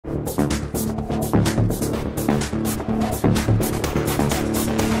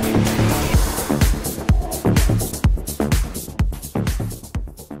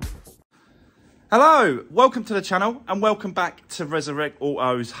Hello, welcome to the channel and welcome back to Resurwreck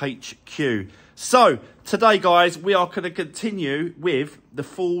Autos HQ. So, today guys, we are going to continue with the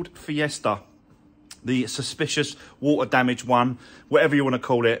Ford Fiesta. The suspicious water damage one, whatever you want to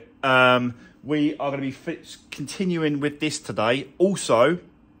call it. We are going to be continuing with this today. Also,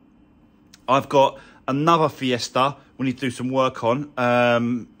 I've got another Fiesta we need to do some work on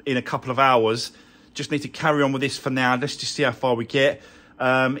in a couple of hours. Just need to carry on with this for now. Let's just see how far we get.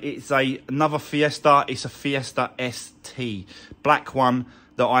 It's another Fiesta. It's a Fiesta ST. Black one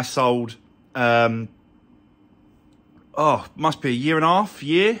that I sold, must be a year and a half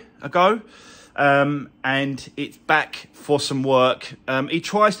ago. And it's back for some work. He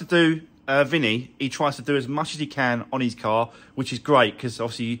tries to do, Vinny, he tries to do as much as he can on his car, which is great because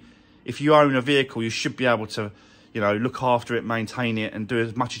obviously if you own a vehicle, you should be able to, you know, look after it, maintain it and do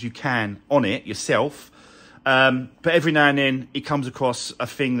as much as you can on it yourself. But every now and then he comes across a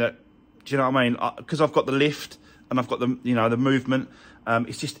thing that, do you know what I mean? Because I've got the lift and I've got the, you know, the movement.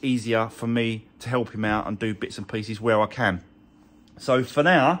 It's just easier for me to help him out and do bits and pieces where I can. So for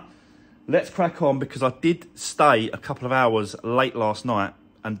now, let's crack on because I did stay a couple of hours late last night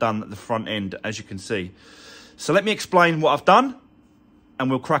and done the front end, as you can see. So let me explain what I've done and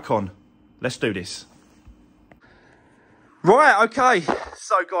we'll crack on. Let's do this. Right, okay.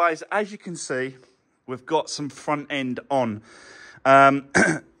 So guys, as you can see, we've got some front end on.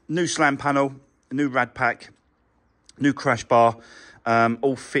 New slam panel, new rad pack, new crash bar,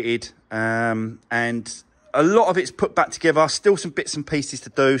 all fitted. And a lot of it's put back together. Still some bits and pieces to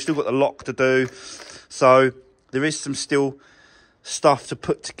do. Still got the lock to do. So there is some still stuff to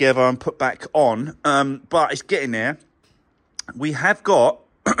put together and put back on. But it's getting there. We have got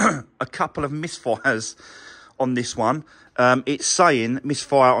a couple of misfires on this one. It's saying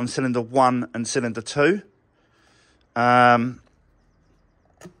misfire on cylinder 1 and cylinder 2.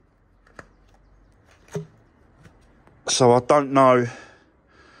 So I don't know.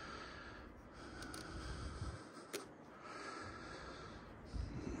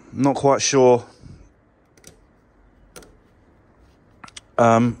 Not quite sure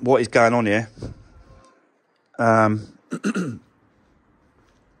what is going on here.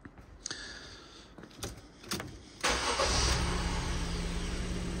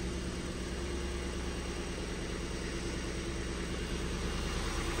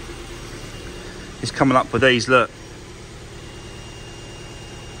 It's coming up with these, look.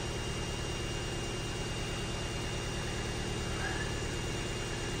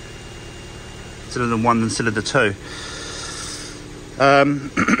 Cylinder 1 and cylinder 2.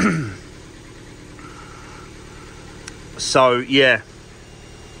 So, yeah.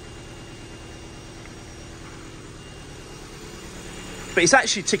 But it's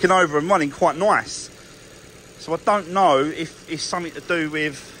actually ticking over and running quite nice. So I don't know if it's something to do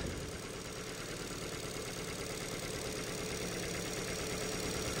with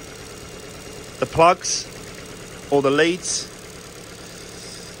the plugs or the leads.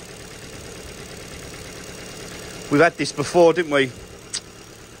 We've had this before, didn't we?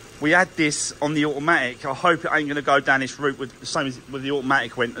 We had this on the automatic. I hope it ain't going to go down this route with the same as with the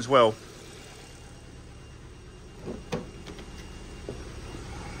automatic went as well.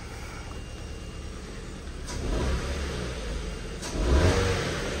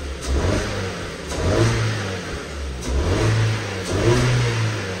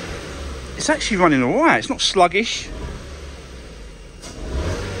 It's actually running all right. It's not sluggish.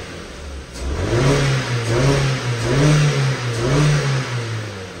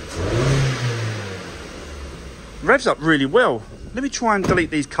 Revs up really well. Let me try and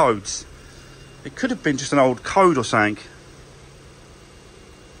delete these codes. It could have been just an old code or something.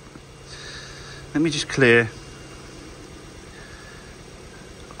 Let me just clear.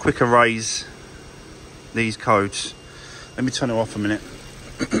 Quick erase these codes. Let me turn it off a minute.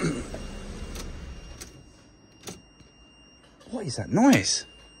 What is that noise?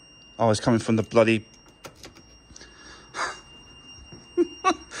 Oh, it's coming from the bloody...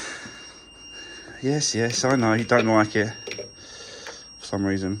 Yes, I know, you don't like it. For some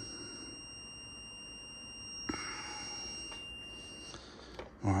reason.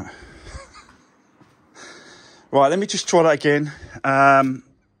 Right. Right, let me just try that again.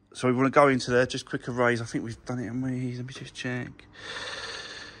 So we want to go into there, just quick erase. I think we've done it, haven't we? Let me just check.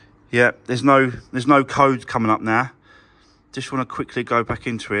 Yeah, there's no code coming up now. Just want to quickly go back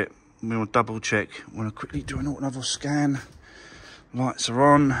into it. We want to double check. Want to quickly do another scan. Lights are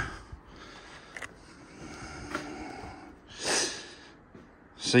on.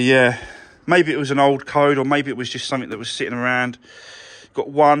 So yeah, maybe it was an old code or maybe it was just something that was sitting around. Got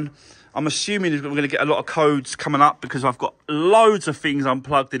one. I'm assuming we're going to get a lot of codes coming up because I've got loads of things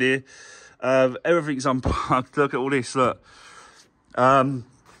unplugged in here. Everything's unplugged. Look at all this, look. And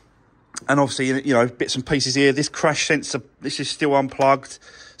obviously, you know, bits and pieces here. This crash sensor, this is still unplugged.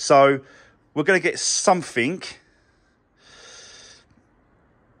 So we're going to get something.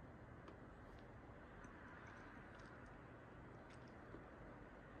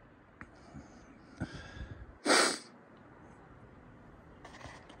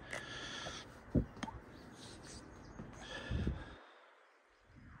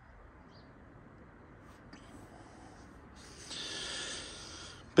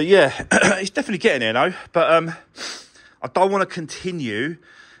 But yeah, it's definitely getting there though. But I don't want to continue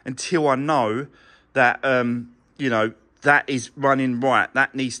until I know that, you know, that is running right.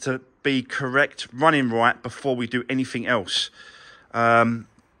 That needs to be correct, running right before we do anything else. Yeah,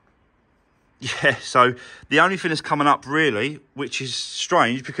 so the only thing that's coming up really, which is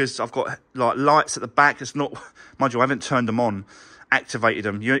strange because I've got like lights at the back. It's not, mind you, I haven't turned them on, activated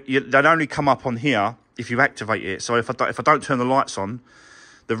them. They'd only come up on here if you activate it. So if I don't turn the lights on,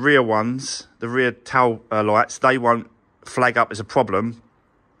 the rear ones, the rear tail lights, they won't flag up as a problem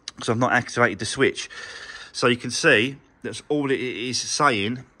because I've not activated the switch. So you can see that's all it is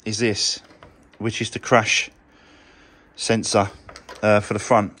saying is this, which is the crash sensor for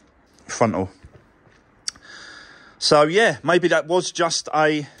the frontal. So yeah, maybe that was just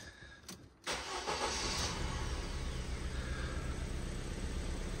a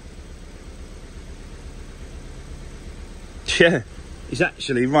yeah. It's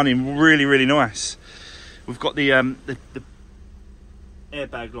actually running really, really nice. We've got the airbag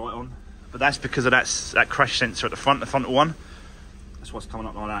light on, but that's because of that crash sensor at the frontal one. That's what's coming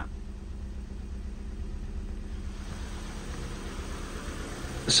up like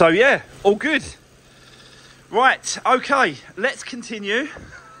that. So yeah, all good. Right, okay, let's continue.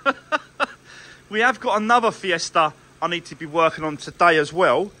 We have got another Fiesta I need to be working on today as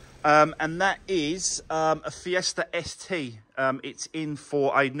well. And that is a Fiesta ST. It's in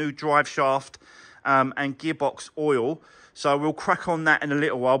for a new drive shaft and gearbox oil. So we'll crack on that in a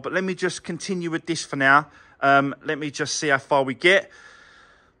little while. But let me just continue with this for now. Let me just see how far we get.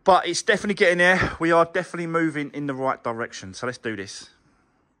 But it's definitely getting there. We are definitely moving in the right direction. So let's do this.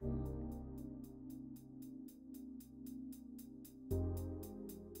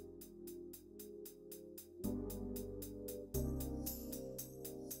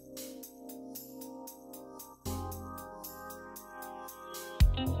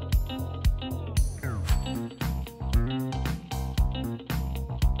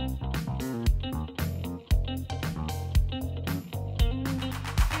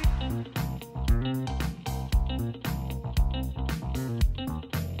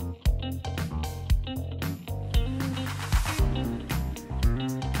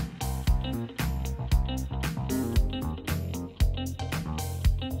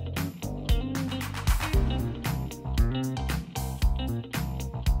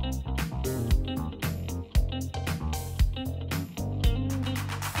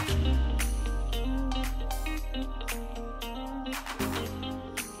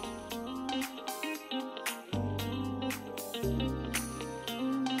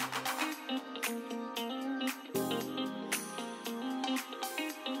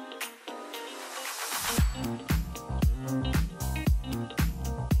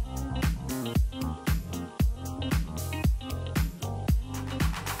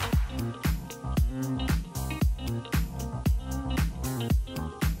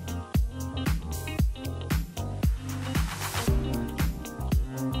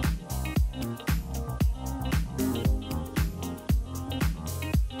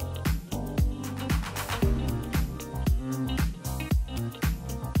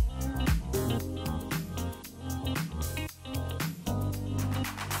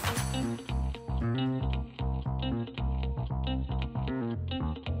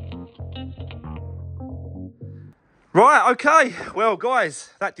 Right, okay. Well, guys,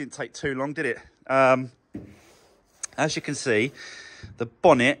 that didn't take too long, did it? As you can see, the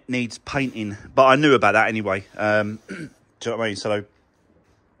bonnet needs painting, but I knew about that anyway. Do you know what I mean? So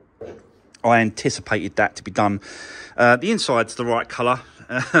I anticipated that to be done. The inside's the right colour,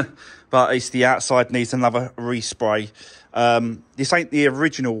 but it's the outside needs another respray. This ain't the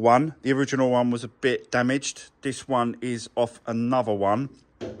original one. The original one was a bit damaged. This one is off another one.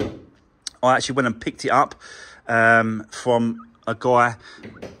 I actually went and picked it up from a guy.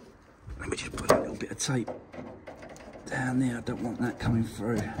 Let me just put a little bit of tape down there. I don't want that coming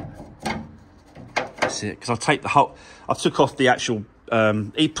through. That's it, because I taped the whole, I took off the actual,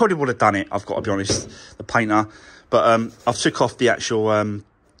 he probably would have done it, I've got to be honest, the painter, but I took off the actual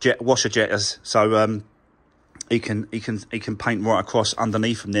washer jetters, so he can paint right across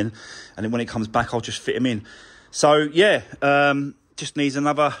underneath them then, and then when it comes back, I'll just fit him in. So yeah, just needs a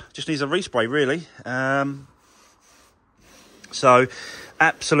respray really. So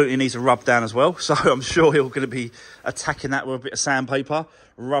absolutely needs a rub down as well. So I'm sure he'll going to be attacking that with a bit of sandpaper,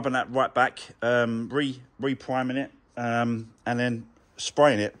 rubbing that right back, re-priming it, and then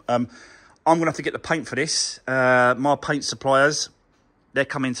spraying it. I'm going to have to get the paint for this. My paint suppliers, they're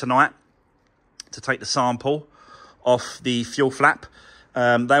coming tonight to take the sample off the fuel flap.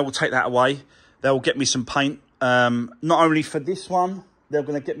 They will take that away. They'll get me some paint, not only for this one, they're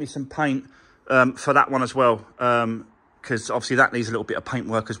going to get me some paint for that one as well, because obviously that needs a little bit of paint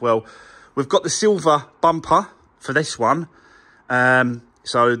work as well. We've got the silver bumper for this one,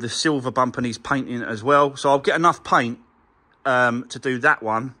 so the silver bumper needs painting as well. So I'll get enough paint to do that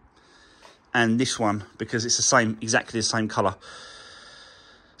one and this one, because it's the same, exactly the same colour.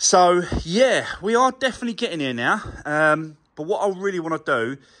 So yeah, we are definitely getting here now. But what I really want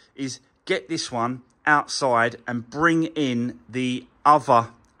to do is get this one outside and bring in the other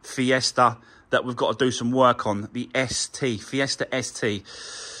Fiesta that we've got to do some work on, the ST, Fiesta ST.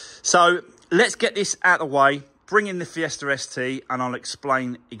 So let's get this out of the way, bring in the Fiesta ST, and I'll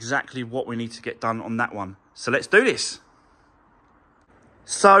explain exactly what we need to get done on that one. So let's do this.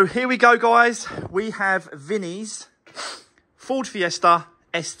 So here we go, guys. We have Vinny's Ford Fiesta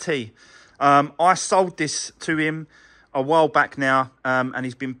ST. I sold this to him a while back now, and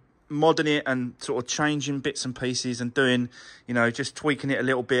he's been modding it and sort of changing bits and pieces and doing, you know, just tweaking it a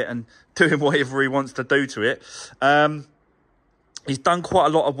little bit and doing whatever he wants to do to it. He's done quite a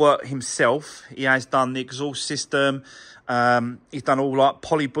lot of work himself. He has done the exhaust system. He's done all like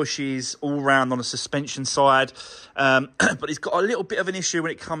poly bushes all round on the suspension side. But he's got a little bit of an issue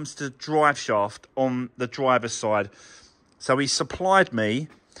when it comes to drive shaft on the driver's side. So he supplied me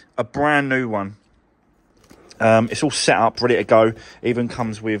a brand new one. It's all set up, ready to go. Even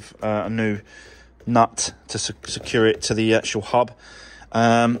comes with a new nut to secure it to the actual hub.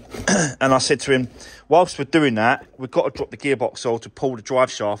 And I said to him, whilst we're doing that, we've got to drop the gearbox oil to pull the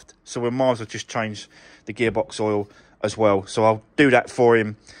drive shaft. So we might as well just change the gearbox oil as well. So I'll do that for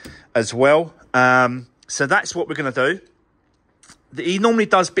him as well. So that's what we're going to do. He normally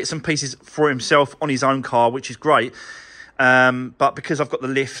does bits and pieces for himself on his own car, which is great. But because I've got the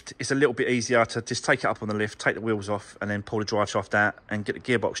lift, it's a little bit easier to just take it up on the lift, take the wheels off, and then pull the drive shaft out and get the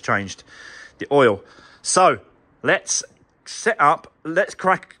gearbox changed, the oil. So let's set up. Let's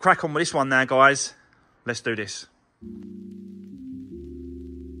crack on with this one now, guys. Let's do this.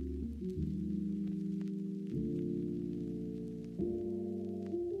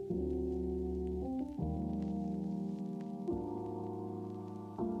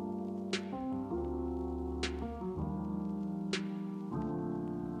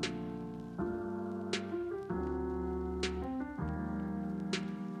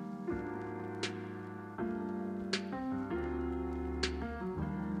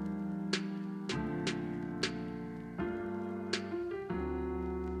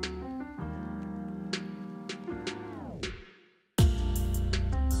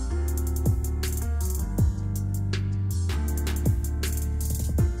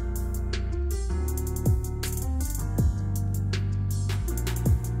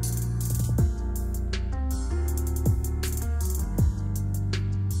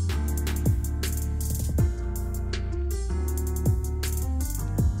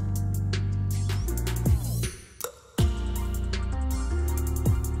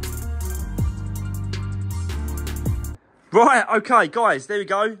 Right, okay, guys, there we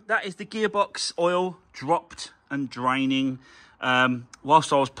go. That is the gearbox oil dropped and draining.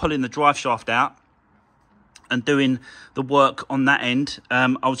 Whilst I was pulling the drive shaft out and doing the work on that end, I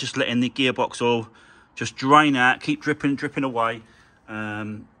was just letting the gearbox oil just drain out, keep dripping away.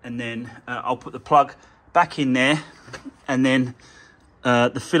 And then I'll put the plug back in there, and then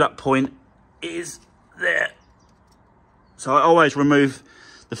the fill-up point is there. So I always remove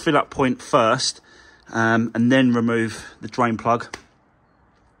the fill-up point first, and then remove the drain plug,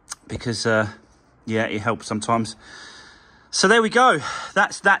 because yeah, it helps sometimes. So there we go,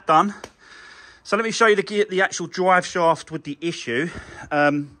 that's that done. So let me show you the actual drive shaft with the issue.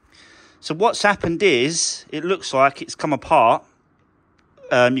 So what's happened is, it looks like it's come apart.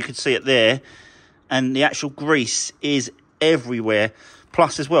 You can see it there, and the actual grease is everywhere.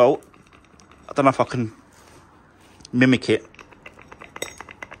 Plus as well, I don't know if I can mimic it,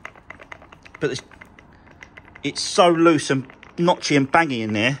 but it's so loose and notchy and bangy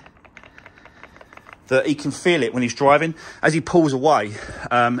in there that he can feel it when he's driving. As he pulls away,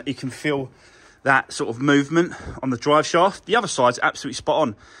 he can feel that sort of movement on the drive shaft. The other side's absolutely spot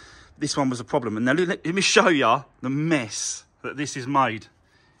on. this one was a problem. And now let me show you the mess that this is made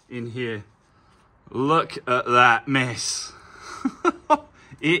in here. Look at that mess.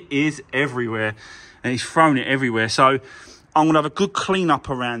 It is everywhere, and he's thrown it everywhere. So I'm gonna have a good clean up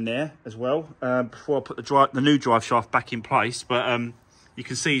around there as well before I put the new drive shaft back in place. But you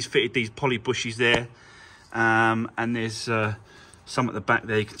can see he's fitted these poly bushes there, and there's some at the back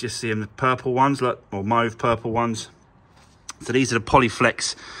there. You can just see them, the purple ones, look, or mauve purple ones. So these are the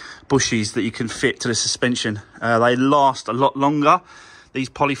Polyflex bushes that you can fit to the suspension. They last a lot longer, these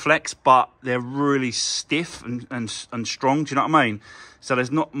Polyflex, but they're really stiff and strong. Do you know what I mean? So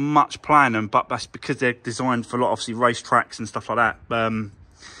there's not much play in them, but that's because they're designed for a lot, obviously, race tracks and stuff like that.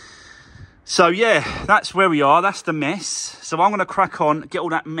 So yeah, that's where we are. That's the mess. So I'm going to crack on, get all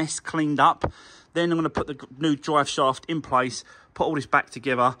that mess cleaned up. Then I'm going to put the new drive shaft in place, put all this back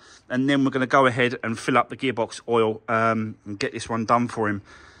together, and then we're going to go ahead and fill up the gearbox oil and get this one done for him.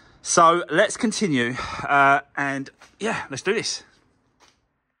 So let's continue, and yeah, let's do this.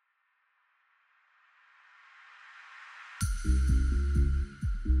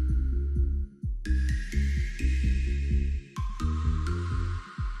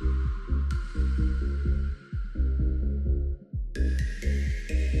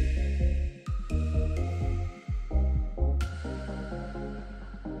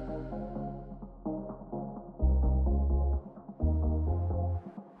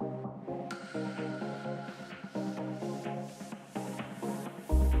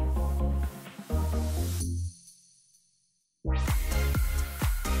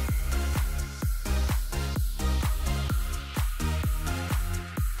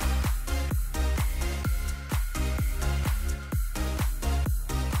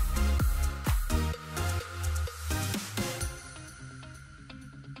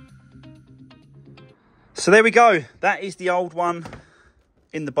 So there we go. That is the old one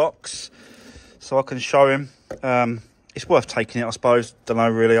in the box. So I can show him. It's worth taking it, I suppose. Don't know,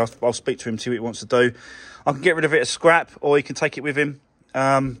 really. I'll speak to him, see what he wants to do. I can get rid of it as scrap, or he can take it with him.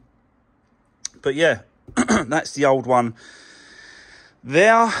 But yeah, that's the old one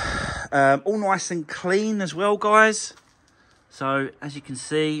there. All nice and clean as well, guys. So as you can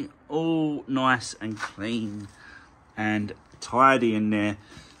see, all nice and clean and tidy in there.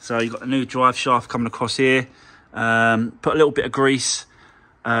 So you've got the new drive shaft coming across here. Put a little bit of grease,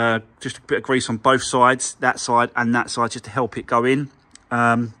 just a bit of grease on both sides, that side and that side, just to help it go in.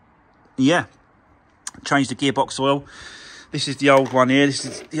 Yeah, change the gearbox oil. This is the old one here. This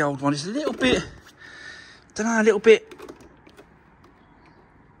is the old one. It's a little bit, don't know, a little bit,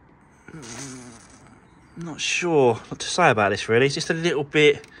 I'm not sure what to say about this really. It's just a little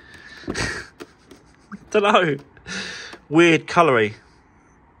bit, don't know, weird coloury.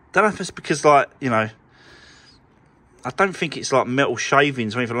 Don't know if it's because, like, you know, I don't think it's like metal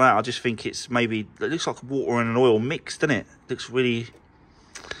shavings or anything like that. I just think it's maybe, it looks like water and an oil mixed, doesn't it? It looks really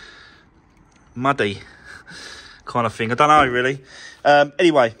muddy kind of thing. I don't know, really.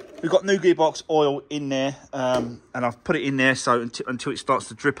 Anyway, we've got new gearbox oil in there, and I've put it in there so until it starts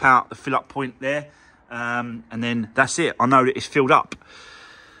to drip out the fill-up point there. And then that's it. I know that it's filled up.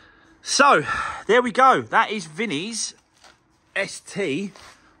 So, there we go. That is Vinny's ST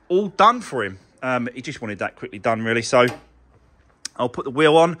all done for him. He just wanted that quickly done, really. So I'll put the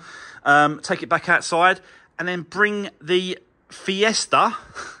wheel on, take it back outside, and then bring the Fiesta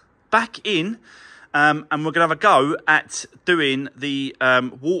back in, and we're going to have a go at doing the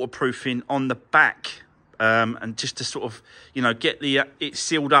waterproofing on the back, and just to sort of, you know, get the it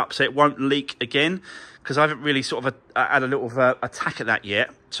sealed up so it won't leak again, because I haven't really sort of had a little attack at that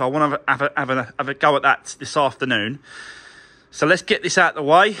yet. So I want to have a go at that this afternoon. So let's get this out of the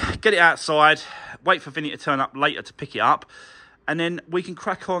way, get it outside, wait for Vinny to turn up later to pick it up, and then we can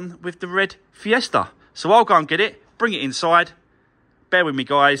crack on with the red Fiesta. So I'll go and get it, bring it inside. Bear with me,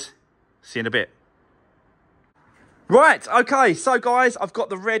 guys. See you in a bit. Right, okay, so guys, I've got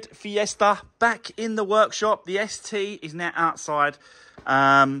the red Fiesta back in the workshop. The ST is now outside,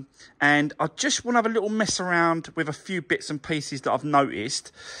 and I just want to have a little mess around with a few bits and pieces that I've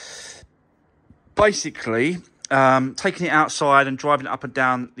noticed. Basically, taking it outside and driving it up and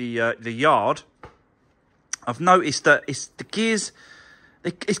down the yard, I've noticed that it's the gears,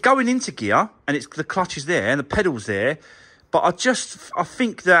 it's going into gear, and it's the clutch is there and the pedals there, but I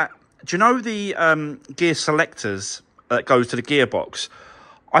think that, do you know the gear selectors that goes to the gearbox?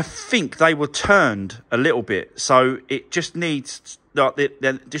 I think they were turned a little bit, so it just needs, they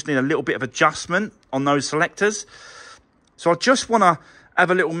just need a little bit of adjustment on those selectors. So I just want to have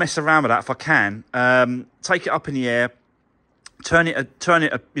a little mess around with that if I can. Take it up in the air, turn it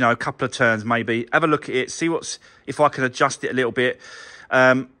you know, a couple of turns maybe, have a look at it, see if I can adjust it a little bit.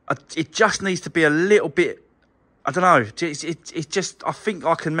 It just needs to be a little bit, I don't know, it's just, I think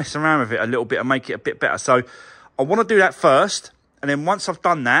I can mess around with it a little bit and make it a bit better. So I want to do that first, and then once I've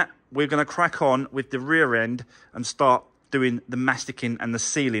done that, we're going to crack on with the rear end and start doing the masticing and the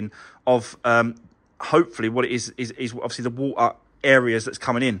sealing of hopefully what it is obviously the water areas that's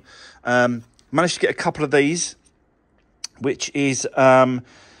coming in. Managed to get a couple of these, which is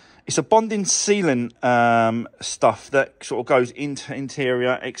it's a bonding sealant stuff that sort of goes into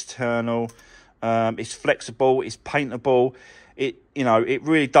interior, external. It's flexible, it's paintable. It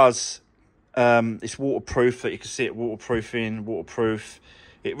really does. It's waterproof, that you can see it waterproof.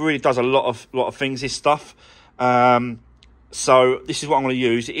 It really does a lot of things, this stuff. So this is what I'm going to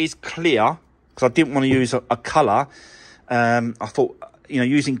use. It is clear because I didn't want to use a colour. I thought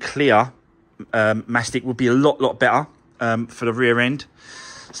using clear mastic would be a lot better for the rear end,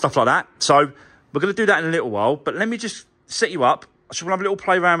 stuff like that. So we're going to do that in a little while, but let me just set you up. I should have a little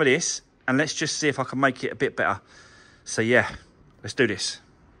play around with this, and let's just see if I can make it a bit better. So yeah, let's do this.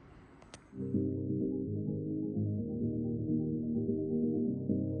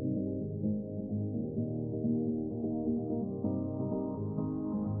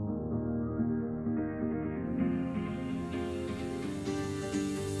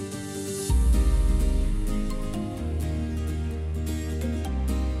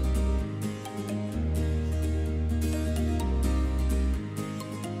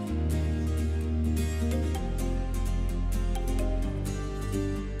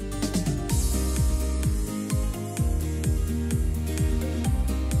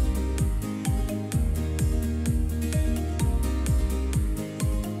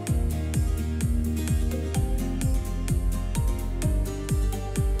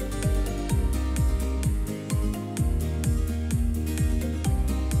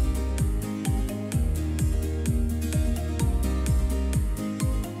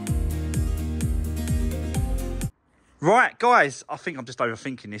 Right, guys, I think I'm just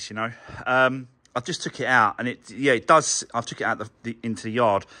overthinking this, I just took it out, and it does. I took it out into the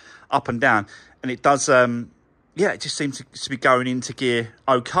yard, up and down, and it does. It just seems to be going into gear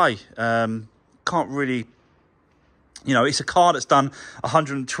okay. Can't really, it's a car that's done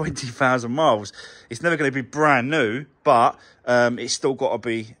 120,000 miles. It's never going to be brand new, but it's still got to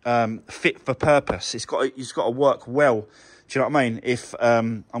be fit for purpose. It's got to work well. Do you know what I mean? If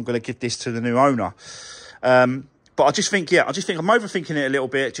I'm going to give this to the new owner. But I just think I'm overthinking it a little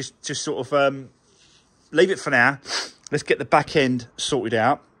bit. Just sort of leave it for now. Let's get the back end sorted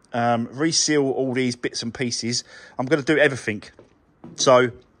out. Reseal all these bits and pieces. I'm going to do everything.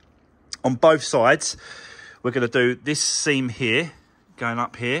 So on both sides, we're going to do this seam here, going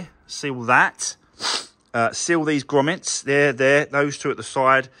up here. Seal that. Seal these grommets. There. Those two at the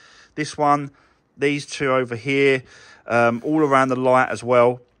side. This one. These two over here. All around the light as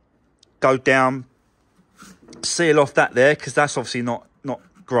well. Go down. Seal off that there, because that's obviously not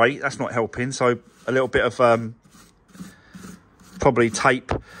great. That's not helping. So a little bit of probably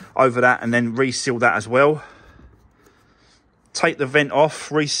tape over that, and then reseal that as well. Take the vent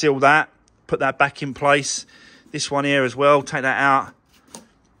off, reseal that, put that back in place. This one here as well, take that out,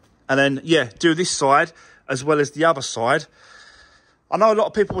 and then do this side as well as the other side. I know a lot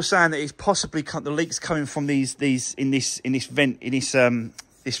of people were saying that it's possibly the leaks coming from these in this vent, in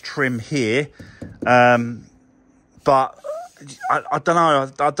this trim here. But I don't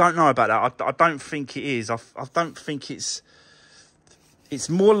know. I don't know about that. I don't think it is. I don't think it's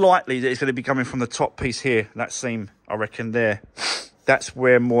more likely that it's going to be coming from the top piece here. That seam, I reckon, there. That's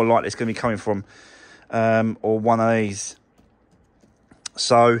where more likely it's going to be coming from. Or one of these.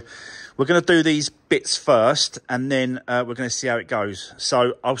 So we're going to do these bits first, and then we're going to see how it goes.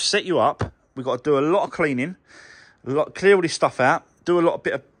 So I'll set you up. We've got to do a lot of cleaning. Clear all this stuff out. Do a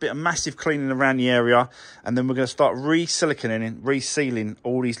bit of massive cleaning around the area, and then we're going to start resealing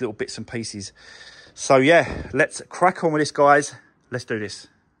all these little bits and pieces. So yeah, let's crack on with this, guys. Let's do this.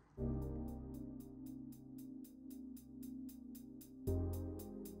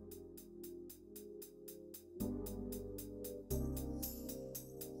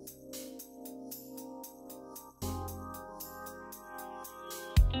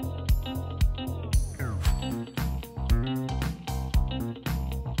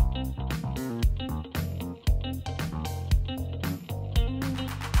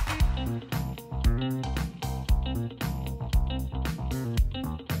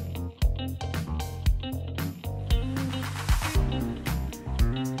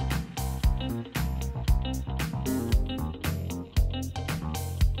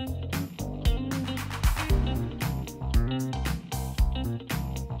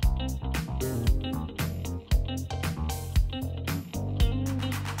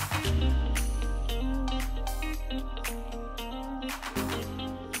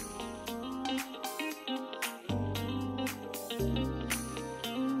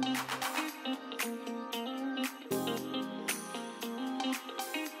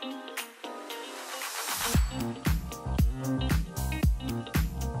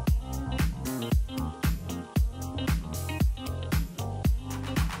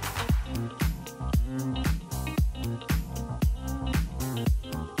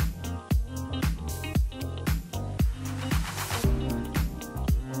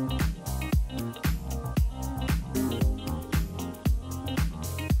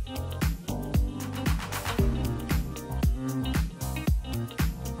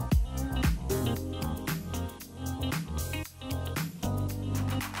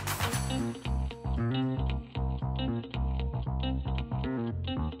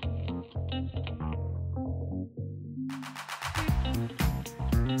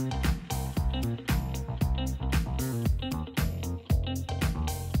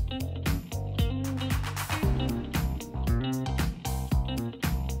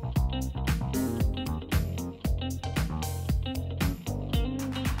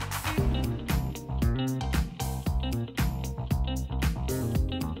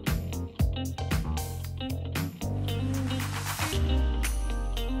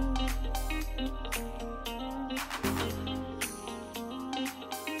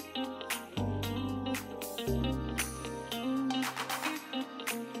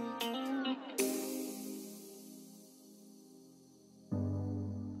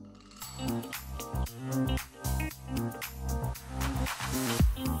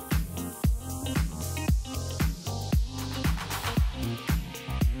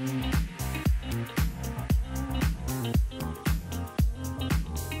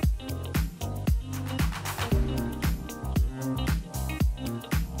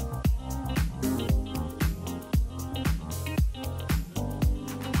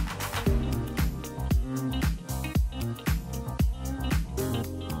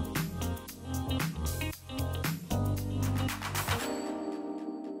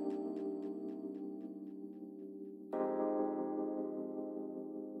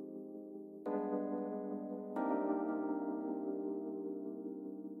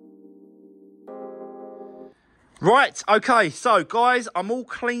 Right, okay, so guys, I'm all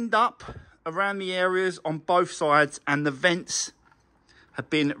cleaned up around the areas on both sides and the vents have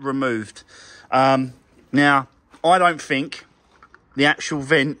been removed. Now, I don't think the actual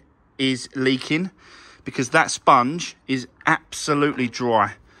vent is leaking because that sponge is absolutely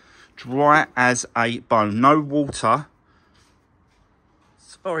dry. Dry as a bone. No water.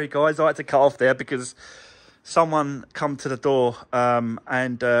 Sorry guys, I had to cut off there because someone come to the door and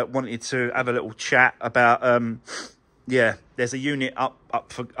wanted to have a little chat about yeah, there's a unit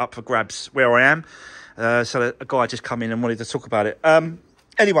up for grabs where I am, so a guy just come in and wanted to talk about it.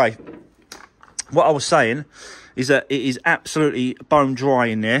 Anyway, what I was saying is that it is absolutely bone dry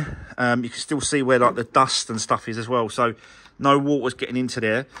in there. You can still see where like the dust and stuff is as well, so no water's getting into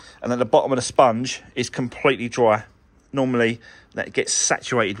there, and at the bottom of the sponge is completely dry. Normally that gets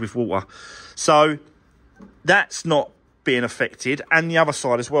saturated with water, so that's not being affected, and the other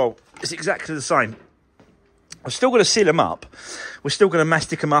side as well, it's exactly the same. I'm still going to seal them up. We're still going to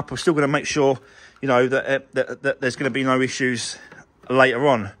mastic them up. We're still going to make sure, you know, that there's going to be no issues later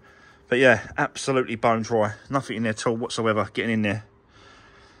on. But yeah, absolutely bone dry. Nothing in there at all whatsoever getting in there.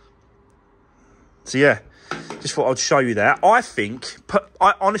 So yeah, just thought I'd show you that.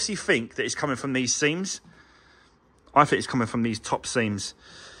 I honestly think that it's coming from these seams. I think it's coming from these top seams.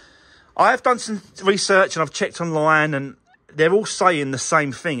 I have done some research and I've checked online, and they're all saying the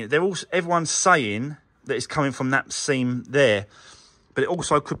same thing. Everyone's saying that it's coming from that seam there, but it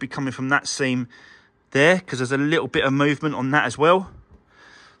also could be coming from that seam there because there's a little bit of movement on that as well.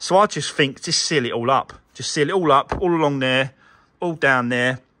 So I just think, just seal it all up. Just seal it all up, all along there, all down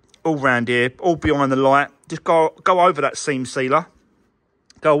there, all round here, all behind the light. Just go over that seam sealer.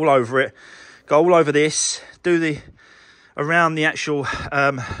 Go all over it. Go all over this. Do around the actual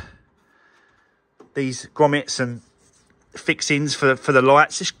these grommets and fixings for the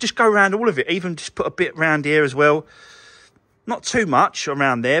lights. Just go around all of it. Even just put a bit around here as well. Not too much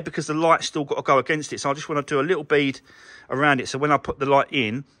around there because the light's still got to go against it. So I just want to do a little bead around it. So when I put the light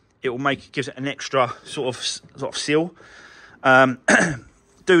in, it will gives it an extra sort of seal. Do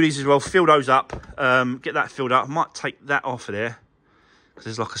these as well. Fill those up. Get that filled up. I might take that off of there because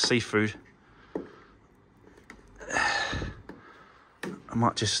there's like a seafood. I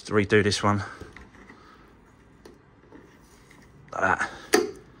might just redo this one. Like that.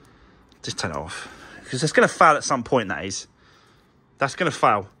 Just take it off because it's going to fail at some point. That's going to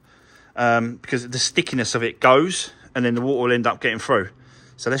fail because the stickiness of it goes and then the water will end up getting through.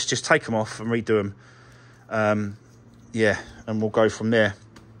 So let's just take them off and redo them. Yeah, and we'll go from there.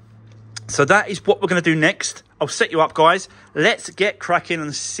 So that is what we're going to do next. I'll set you up, guys. Let's get cracking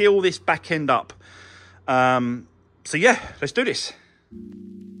and seal this back end up. So yeah, let's do this.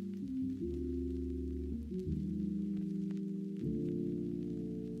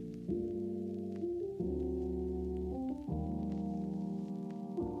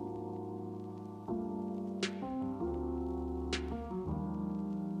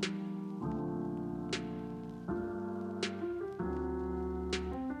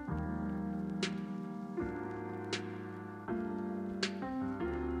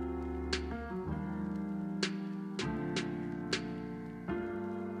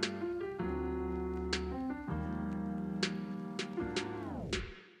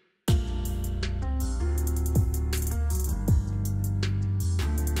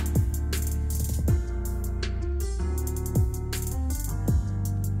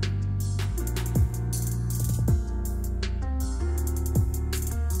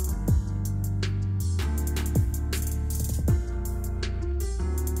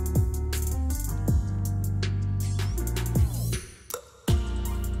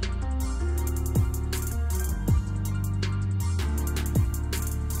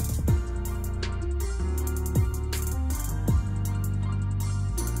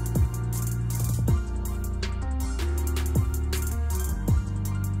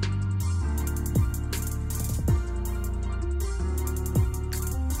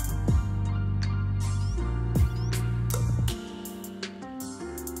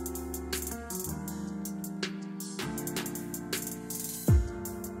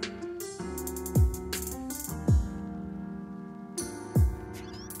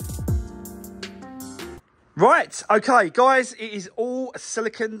 Right, okay, guys, it is all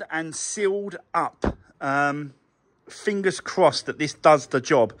siliconed and sealed up. Fingers crossed that this does the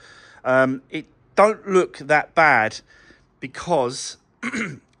job. It don't look that bad because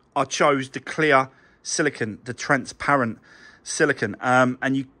I chose the clear silicone, the transparent silicone,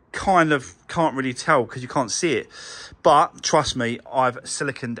 and you kind of can't really tell because you can't see it. But trust me, I've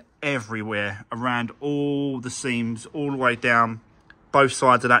siliconed everywhere around all the seams, all the way down both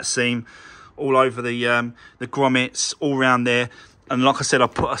sides of that seam, all over the grommets, all around there. And like I said, I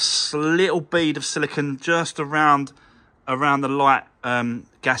put a little bead of silicone just around the light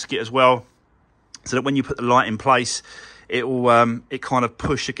gasket as well, so that when you put the light in place, it will it kind of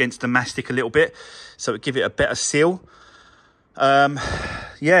push against the mastic a little bit, so it give it a better seal.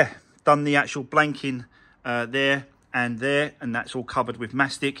 Yeah, done the actual blanking there, and that's all covered with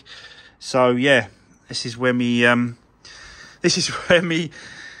mastic. So yeah, this is where me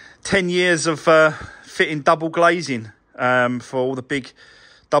 10 years of fitting double glazing for all the big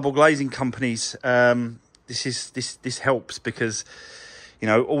double glazing companies. This helps, because you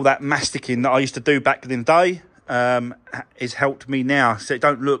know, all that masticing that I used to do back in the day has helped me now, so it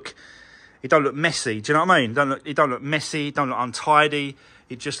don't look messy. Do you know what I mean? It don't look messy, it don't look untidy.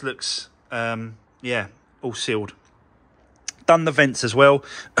 It just looks yeah, all sealed. Done the vents as well.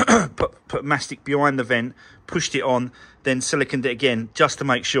 put mastic behind the vent, pushed it on, then siliconed it again just to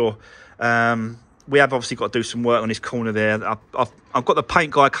make sure. We have obviously got to do some work on this corner there. I've got the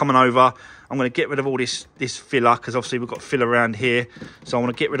paint guy coming over. I'm going to get rid of all this filler, because obviously we've got filler around here. So I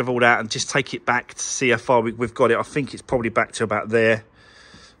want to get rid of all that and just take it back to see how far we've got it. I think it's probably back to about there.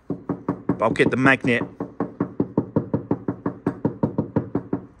 But I'll get the magnet.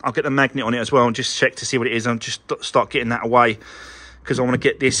 I'll get the magnet on it as well and just check to see what it is, and just start getting that away, because I want to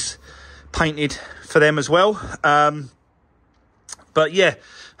get this painted for them as well. But yeah,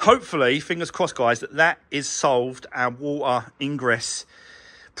 hopefully, fingers crossed, guys, that is solved, our water ingress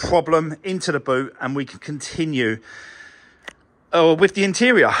problem into the boot, and we can continue with the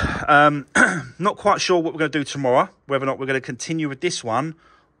interior. Not quite sure what we're going to do tomorrow, whether or not we're going to continue with this one,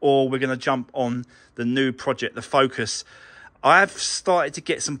 or we're going to jump on the new project, the Focus. I've started to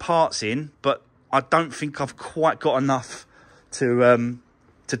get some parts in, but I don't think I've quite got enough to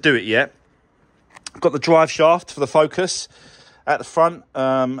do it yet. I've got the drive shaft for the Focus at the front,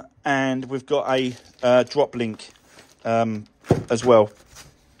 and we've got a drop link as well.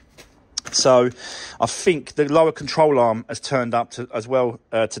 So I think the lower control arm has turned up as well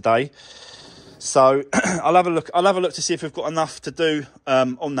today. So I'll have a look to see if we've got enough to do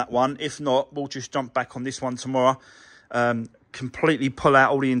on that one. If not, we'll just jump back on this one tomorrow. Completely pull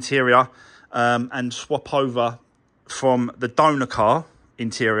out all the interior and swap over from the donor car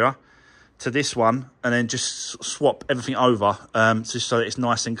interior to this one, and then just swap everything over just so that it's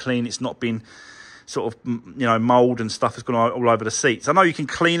nice and clean. It's not been sort of, you know, mold and stuff has gone all over the seats. I know you can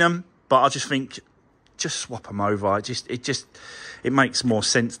clean them, but I just think just swap them over. It makes more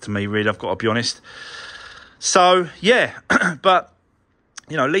sense to me, really, I've got to be honest. So yeah, but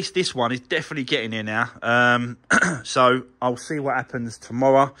you know, at least this one is definitely getting there now. So I'll see what happens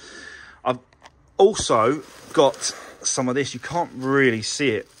tomorrow. I've also got some of this. You can't really see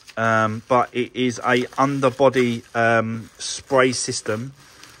it, but it is a underbody spray system,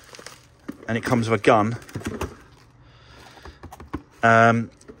 and it comes with a gun.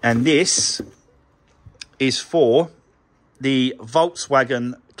 And this is for the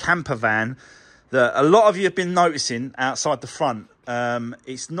Volkswagen camper van that a lot of you have been noticing outside the front.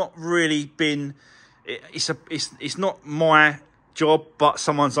 It's not really been, it's not my job, but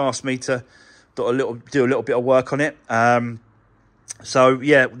someone's asked me to do a little bit of work on it. So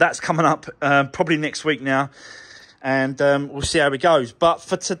yeah, that's coming up probably next week now, and we'll see how it goes. But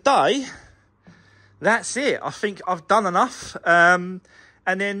for today, that's it. I think I've done enough, and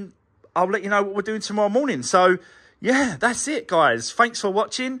then I'll let you know what we're doing tomorrow morning. So yeah, that's it, guys. Thanks for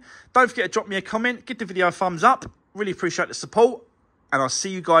watching. Don't forget to drop me a comment, give the video a thumbs up. Really appreciate the support, and I'll see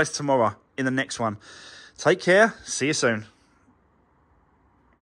you guys tomorrow in the next one. Take care. See you soon.